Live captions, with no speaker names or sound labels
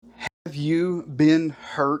Have you been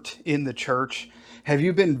hurt in the church? Have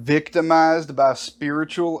you been victimized by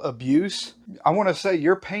spiritual abuse? I want to say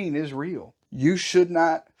your pain is real. You should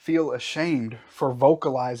not feel ashamed for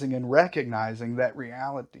vocalizing and recognizing that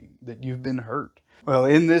reality that you've been hurt. Well,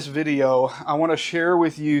 in this video, I want to share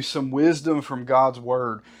with you some wisdom from God's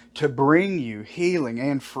Word to bring you healing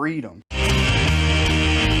and freedom.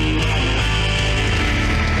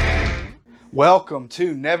 Welcome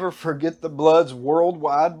to Never Forget the Blood's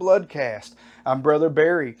Worldwide Bloodcast. I'm Brother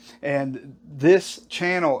Barry, and this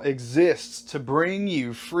channel exists to bring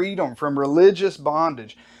you freedom from religious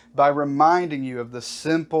bondage by reminding you of the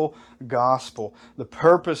simple gospel. The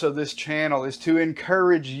purpose of this channel is to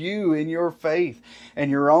encourage you in your faith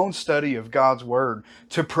and your own study of God's Word,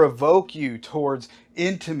 to provoke you towards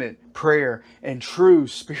intimate prayer and true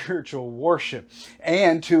spiritual worship,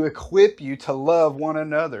 and to equip you to love one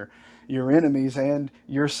another, your enemies, and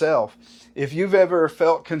yourself. If you've ever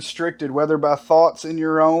felt constricted, whether by thoughts in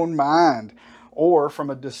your own mind or from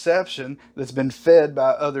a deception that's been fed by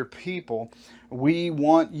other people, we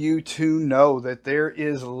want you to know that there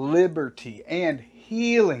is liberty and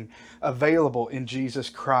healing available in Jesus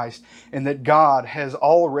Christ, and that God has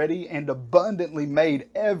already and abundantly made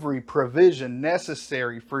every provision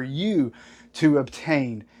necessary for you to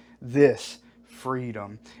obtain this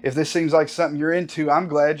freedom. If this seems like something you're into, I'm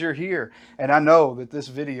glad you're here, and I know that this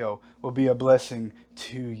video will be a blessing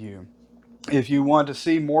to you. If you want to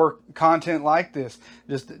see more content like this,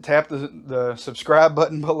 just tap the subscribe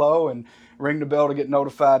button below and ring the bell to get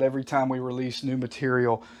notified every time we release new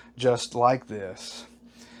material just like this.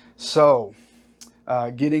 So,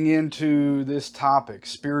 getting into this topic,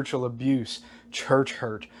 spiritual abuse, church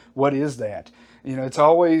hurt, what is that? You know, it's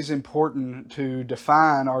always important to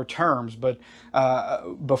define our terms, but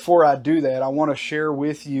before I do that, I want to share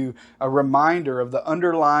with you a reminder of the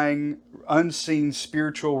underlying unseen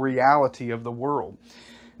spiritual reality of the world.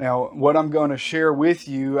 Now, what I'm going to share with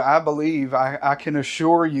you, I believe, I can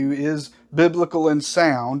assure you, is biblical and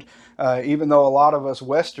sound, even though a lot of us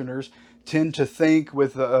Westerners tend to think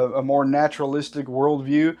with a more naturalistic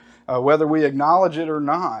worldview, whether we acknowledge it or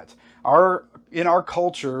not. In our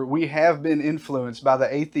culture, we have been influenced by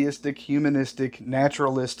the atheistic, humanistic,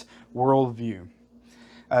 naturalist worldview.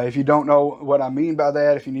 If you don't know what I mean by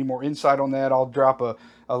that, if you need more insight on that, I'll drop a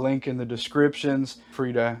link in the descriptions for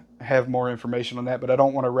you to have more information on that. But I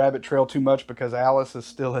don't want to rabbit trail too much because Alice is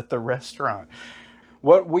still at the restaurant.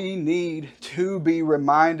 What we need to be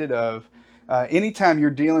reminded of anytime you're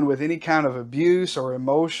dealing with any kind of abuse or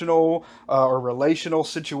emotional or relational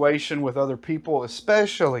situation with other people,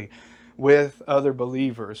 especially with other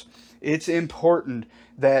believers, it's important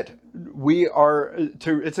that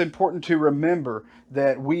it's important to remember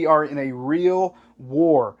that we are in a real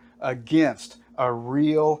war against a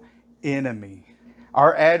real enemy.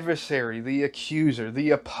 Our adversary, the accuser,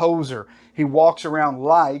 the opposer, he walks around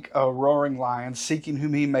like a roaring lion, seeking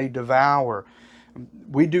whom he may devour.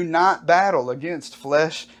 We do not battle against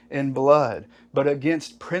flesh and blood, but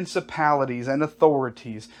against principalities and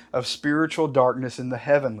authorities of spiritual darkness in the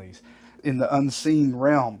heavenlies, in the unseen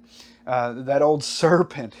realm. That old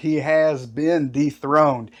serpent, he has been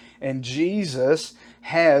dethroned, and Jesus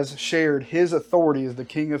has shared his authority as the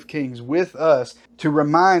King of Kings with us to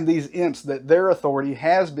remind these imps that their authority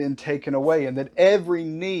has been taken away, and that every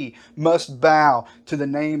knee must bow to the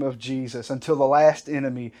name of Jesus until the last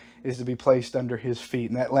enemy is to be placed under his feet.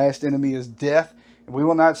 And that last enemy is death. And we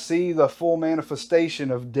will not see the full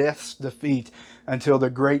manifestation of death's defeat until the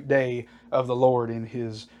great day of the Lord in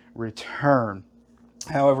his return.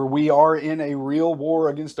 However, we are in a real war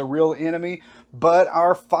against a real enemy, but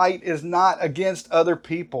our fight is not against other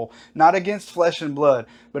people, not against flesh and blood,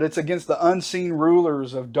 but it's against the unseen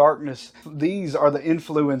rulers of darkness. These are the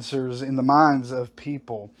influencers in the minds of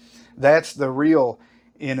people. That's the real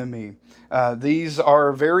enemy. These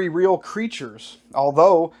are very real creatures.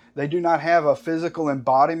 Although they do not have a physical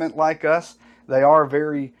embodiment like us, they are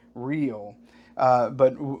very real.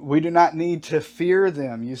 But we do not need to fear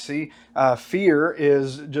them. You see, fear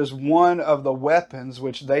is just one of the weapons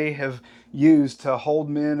which they have used to hold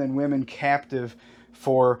men and women captive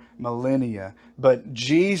for millennia. But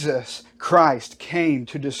Jesus Christ came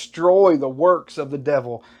to destroy the works of the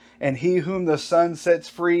devil, and he whom the Son sets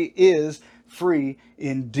free is free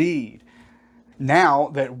indeed. Now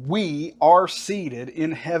that we are seated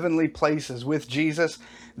in heavenly places with Jesus,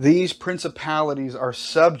 these principalities are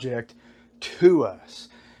subject to us.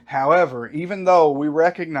 However, even though we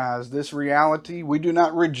recognize this reality, we do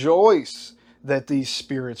not rejoice that these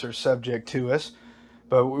spirits are subject to us,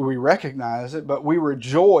 but we recognize it, but we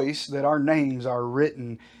rejoice that our names are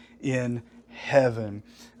written in heaven.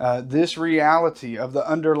 This reality of the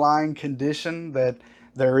underlying condition that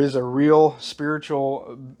there is a real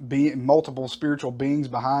spiritual being, multiple spiritual beings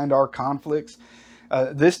behind our conflicts.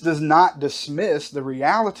 This does not dismiss the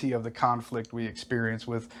reality of the conflict we experience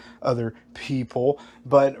with other people,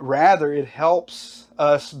 but rather it helps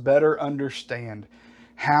us better understand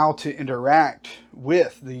how to interact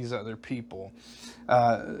with these other people,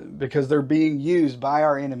 because they're being used by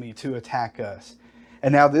our enemy to attack us.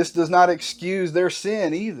 And now, this does not excuse their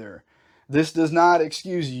sin either. This does not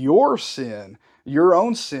excuse your sin, your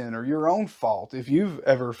own sin, or your own fault if you've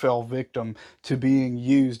ever fell victim to being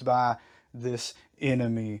used by this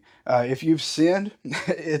enemy. If you've sinned,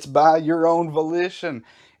 it's by your own volition,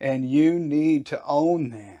 and you need to own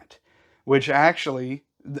that, which actually,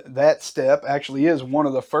 that step actually is one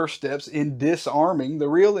of the first steps in disarming the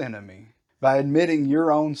real enemy, by admitting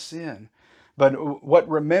your own sin. But what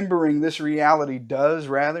remembering this reality does,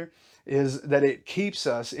 rather, is that it keeps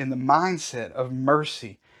us in the mindset of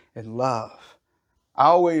mercy and love. I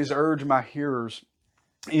always urge my hearers,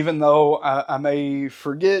 even though I may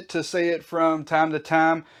forget to say it from time to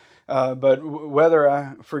time, but whether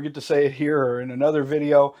I forget to say it here or in another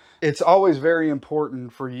video, it's always very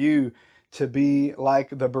important for you to be like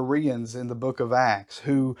the Bereans in the book of Acts,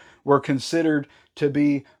 who were considered to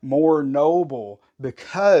be more noble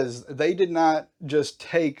because they did not just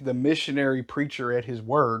take the missionary preacher at his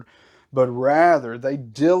word, but rather they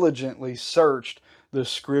diligently searched the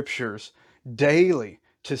scriptures daily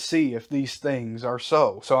to see if these things are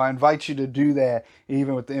so. So I invite you to do that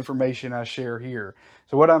even with the information I share here.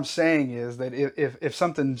 So what I'm saying is that if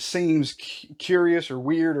something seems curious or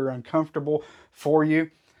weird or uncomfortable for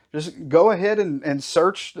you, just go ahead and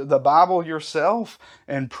search the Bible yourself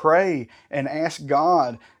and pray and ask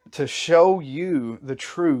God to show you the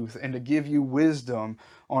truth and to give you wisdom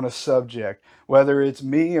on a subject, whether it's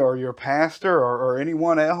me or your pastor or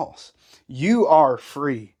anyone else. You are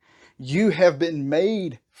free. You have been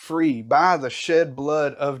made free by the shed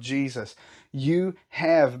blood of Jesus. You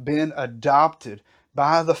have been adopted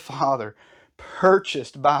by the Father,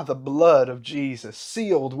 purchased by the blood of Jesus,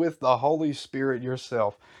 sealed with the Holy Spirit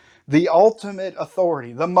yourself. The ultimate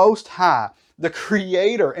authority, the Most High, the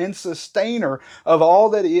creator and sustainer of all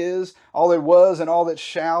that is, all that was, and all that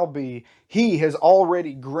shall be, he has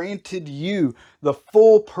already granted you the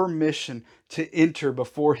full permission to enter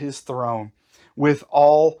before his throne with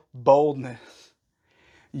all boldness.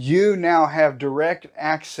 You now have direct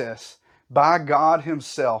access by God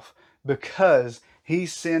himself because he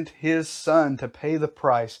sent his Son to pay the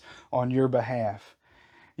price on your behalf.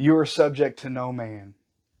 You are subject to no man.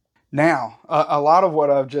 Now, a lot of what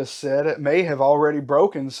I've just said, it may have already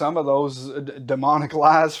broken some of those demonic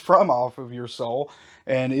lies from off of your soul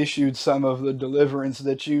and issued some of the deliverance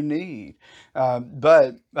that you need.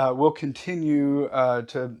 But we'll continue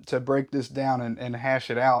to break this down and hash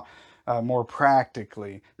it out more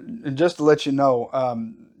practically. And just to let you know,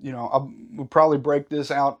 we'll probably break this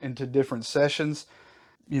out into different sessions.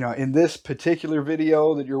 In this particular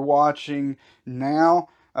video that you're watching now,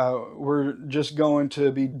 we're just going to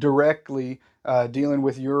be directly dealing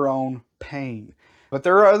with your own pain. But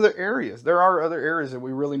there are other areas. There are other areas that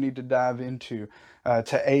we really need to dive into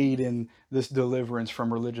to aid in this deliverance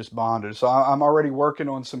from religious bondage. So I'm already working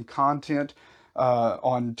on some content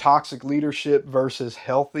on toxic leadership versus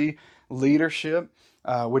healthy leadership,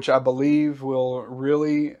 which I believe will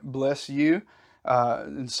really bless you.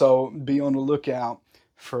 And so be on the lookout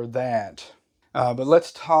for that. But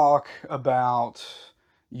let's talk about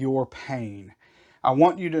your pain. I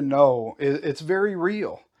want you to know it's very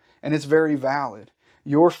real and it's very valid.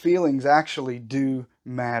 Your feelings actually do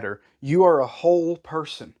matter. You are a whole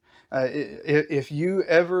person. If you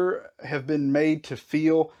ever have been made to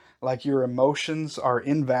feel like your emotions are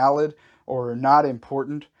invalid or not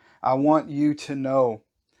important, I want you to know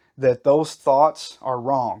that those thoughts are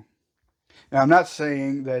wrong. Now, I'm not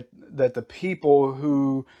saying that the people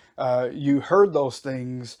who you heard those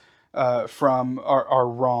things from are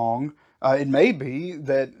wrong. It may be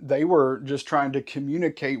that they were just trying to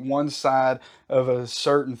communicate one side of a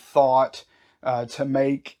certain thought to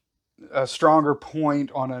make a stronger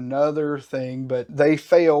point on another thing, but they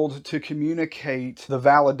failed to communicate the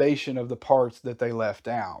validation of the parts that they left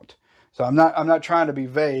out. So I'm not trying to be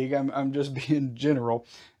vague. I'm just being general.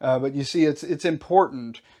 But you see, it's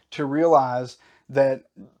important to realize that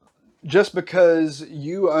just because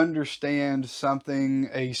you understand something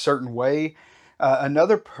a certain way,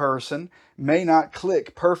 another person may not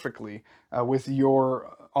click perfectly with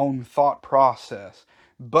your own thought process.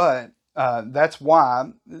 But That's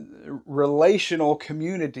why relational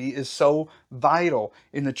community is so vital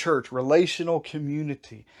in the church. Relational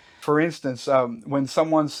community. For instance, when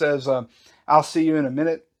someone says, "I'll see you in a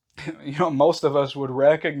minute," most of us would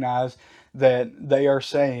recognize that they are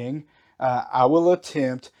saying, "I will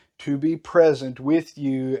attempt to be present with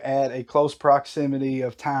you at a close proximity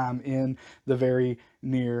of time in the very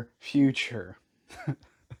near future."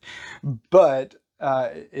 But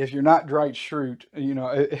if you're not Dwight Schrute,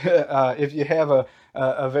 if you have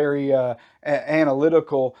a very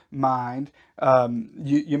analytical mind,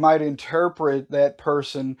 you might interpret that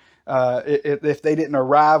person. If they didn't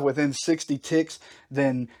arrive within 60 ticks,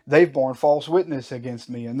 then they've borne false witness against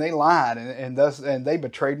me, and they lied, and they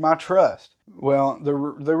betrayed my trust. Well,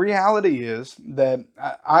 the reality is that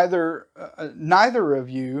neither of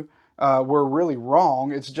you were really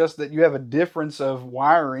wrong. It's just that you have a difference of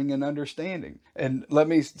wiring and understanding. And let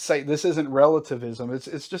me say, this isn't relativism.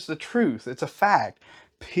 It's just the truth. It's a fact.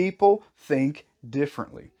 People think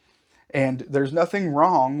differently, and there's nothing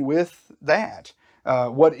wrong with that.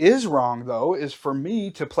 What is wrong, though, is for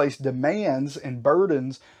me to place demands and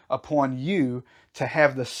burdens upon you to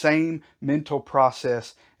have the same mental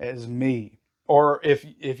process as me. Or if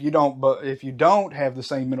you don't have the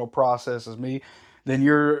same mental process as me, then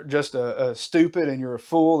you're just a stupid and you're a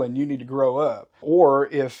fool and you need to grow up. Or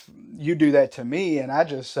if you do that to me and I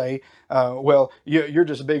just say, well, you're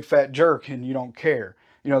just a big fat jerk and you don't care.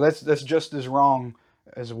 That's just as wrong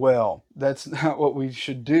as well. That's not what we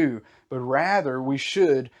should do, but rather we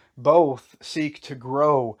should both seek to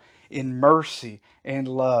grow in mercy and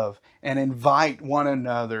love and invite one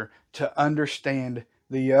another to understand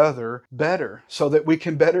the other better so that we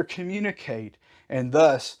can better communicate and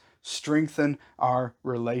thus strengthen our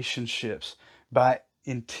relationships by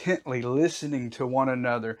intently listening to one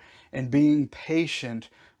another and being patient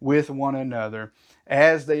with one another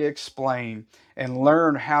as they explain and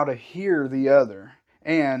learn how to hear the other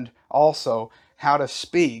and also how to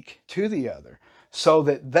speak to the other so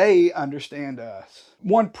that they understand us.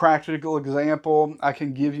 One practical example I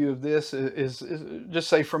can give you of this is just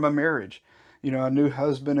say from a marriage. A new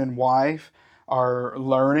husband and wife are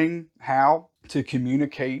learning how to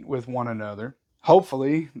communicate with one another.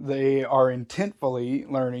 Hopefully, they are intentfully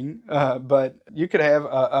learning, but you could have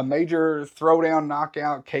a major throwdown,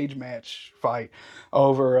 knockout, cage match fight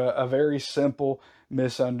over a very simple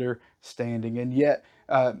misunderstanding. And yet,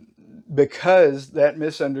 because that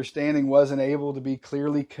misunderstanding wasn't able to be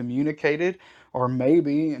clearly communicated, or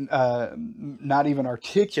maybe not even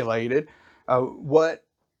articulated, what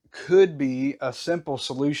could be a simple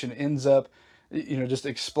solution ends up, just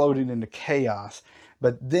exploding into chaos.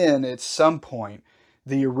 But then at some point,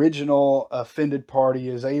 the original offended party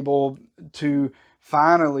is able to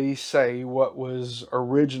finally say what was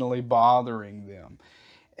originally bothering them.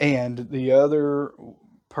 And the other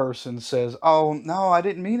person says, "Oh, no, I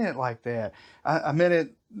didn't mean it like that. I meant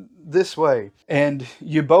it this way." And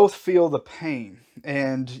you both feel the pain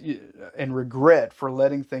and regret for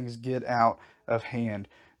letting things get out of hand.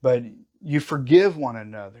 But you forgive one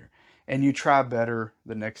another and you try better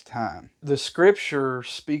the next time. The scripture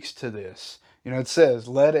speaks to this. It says,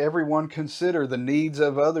 "Let everyone consider the needs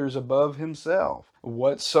of others above himself.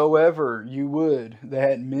 Whatsoever you would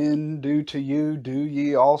that men do to you, do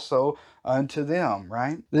ye also unto them,"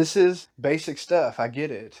 right? This is basic stuff. I get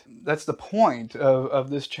it. That's the point of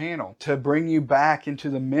this channel, to bring you back into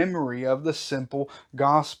the memory of the simple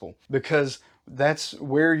gospel, because that's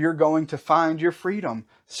where you're going to find your freedom.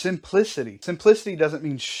 Simplicity. Simplicity doesn't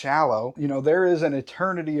mean shallow. There is an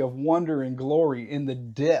eternity of wonder and glory in the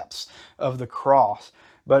depths of the cross,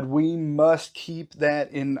 but we must keep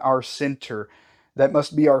that in our center. That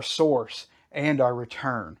must be our source and our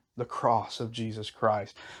return, the cross of Jesus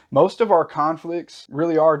Christ. Most of our conflicts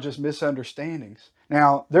really are just misunderstandings.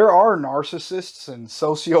 Now, there are narcissists and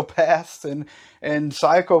sociopaths and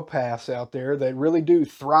psychopaths out there that really do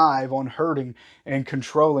thrive on hurting and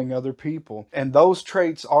controlling other people. And those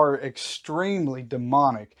traits are extremely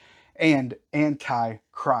demonic and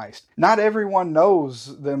anti-Christ. Not everyone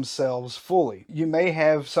knows themselves fully. You may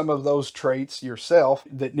have some of those traits yourself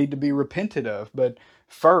that need to be repented of, but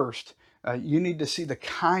first, you need to see the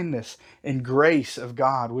kindness and grace of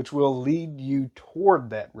God, which will lead you toward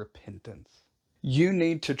that repentance. You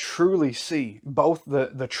need to truly see both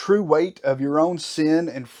the true weight of your own sin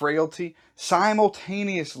and frailty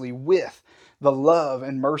simultaneously with the love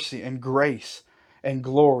and mercy and grace and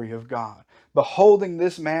glory of God. Beholding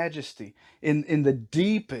this majesty in the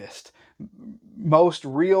deepest, most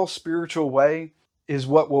real spiritual way is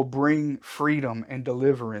what will bring freedom and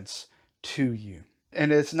deliverance to you.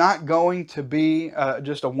 And it's not going to be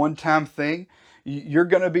just a one-time thing. You're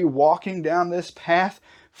going to be walking down this path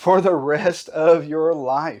for the rest of your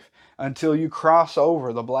life until you cross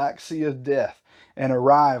over the Black Sea of Death and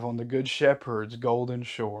arrive on the Good Shepherd's golden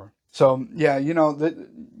shore. So, yeah,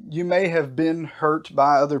 you may have been hurt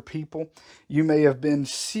by other people. You may have been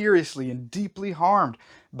seriously and deeply harmed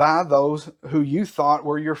by those who you thought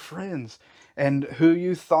were your friends and who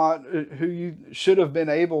you should have been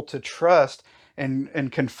able to trust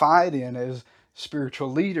and confide in as spiritual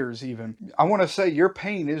leaders even. I want to say your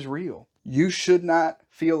pain is real. You should not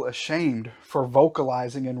feel ashamed for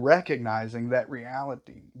vocalizing and recognizing that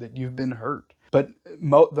reality, that you've been hurt. But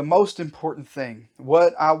the most important thing,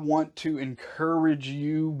 what I want to encourage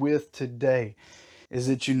you with today, is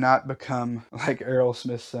that you not become, like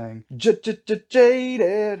Aerosmith saying,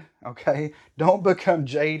 jaded. Okay? Don't become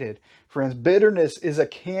jaded. Friends, bitterness is a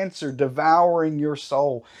cancer devouring your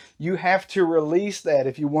soul. You have to release that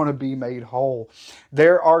if you want to be made whole.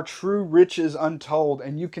 There are true riches untold,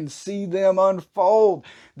 and you can see them unfold.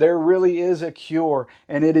 There really is a cure,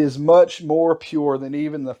 and it is much more pure than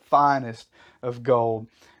even the finest of gold.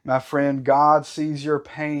 My friend, God sees your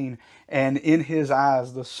pain, and in His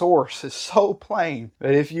eyes, the source is so plain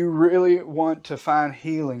that if you really want to find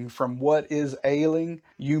healing from what is ailing,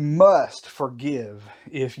 you must forgive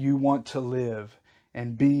if you want to live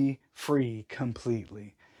and be free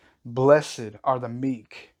completely. Blessed are the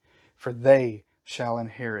meek, for they shall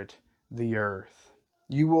inherit the earth.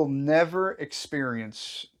 You will never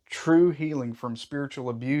experience true healing from spiritual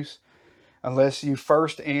abuse unless you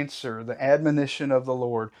first answer the admonition of the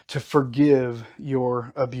Lord to forgive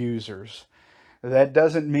your abusers. That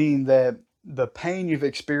doesn't mean that the pain you've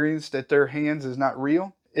experienced at their hands is not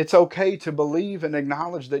real. It's okay to believe and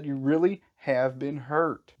acknowledge that you really have been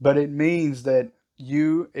hurt, but it means that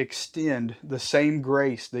you extend the same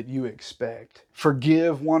grace that you expect.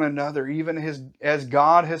 Forgive one another, even as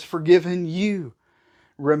God has forgiven you.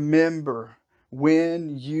 Remember,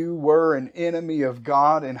 when you were an enemy of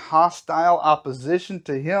God in hostile opposition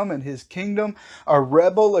to Him and His kingdom, a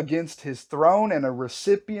rebel against His throne and a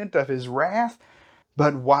recipient of His wrath,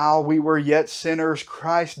 but while we were yet sinners,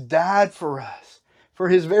 Christ died for us, for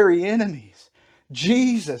His very enemies.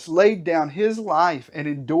 Jesus laid down His life and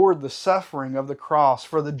endured the suffering of the cross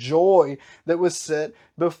for the joy that was set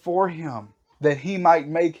before Him, that He might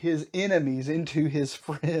make His enemies into His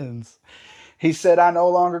friends. He said, I no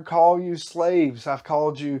longer call you slaves, I've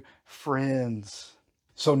called you friends.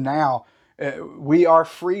 So now we are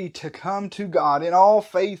free to come to God in all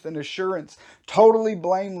faith and assurance, totally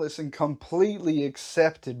blameless and completely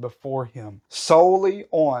accepted before Him, solely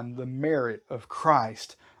on the merit of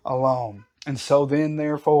Christ alone. And so then,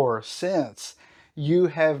 therefore, since you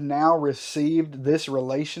have now received this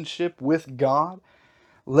relationship with God,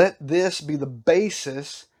 let this be the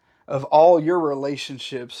basis of all your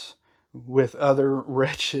relationships with other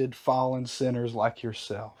wretched, fallen sinners like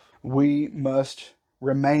yourself. We must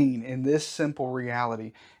remain in this simple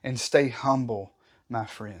reality and stay humble, my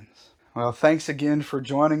friends. Well, thanks again for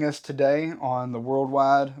joining us today on the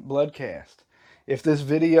Worldwide Bloodcast. If this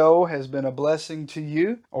video has been a blessing to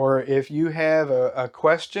you, or if you have a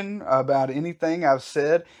question about anything I've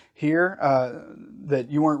said here that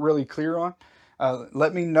you weren't really clear on,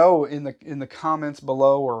 let me know in the comments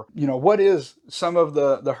below, or what is some of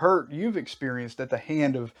the hurt you've experienced at the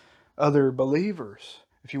hand of other believers.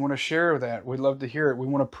 If you want to share that, we'd love to hear it. We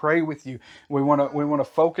want to pray with you. We want to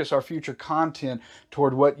focus our future content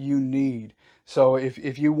toward what you need. So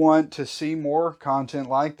if you want to see more content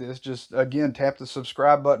like this, just again tap the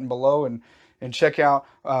subscribe button below and check out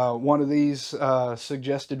one of these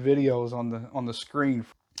suggested videos on the screen.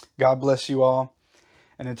 God bless you all,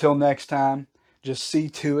 and until next time, just see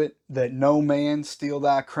to it that no man steal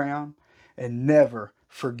thy crown, and never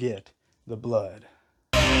forget the blood.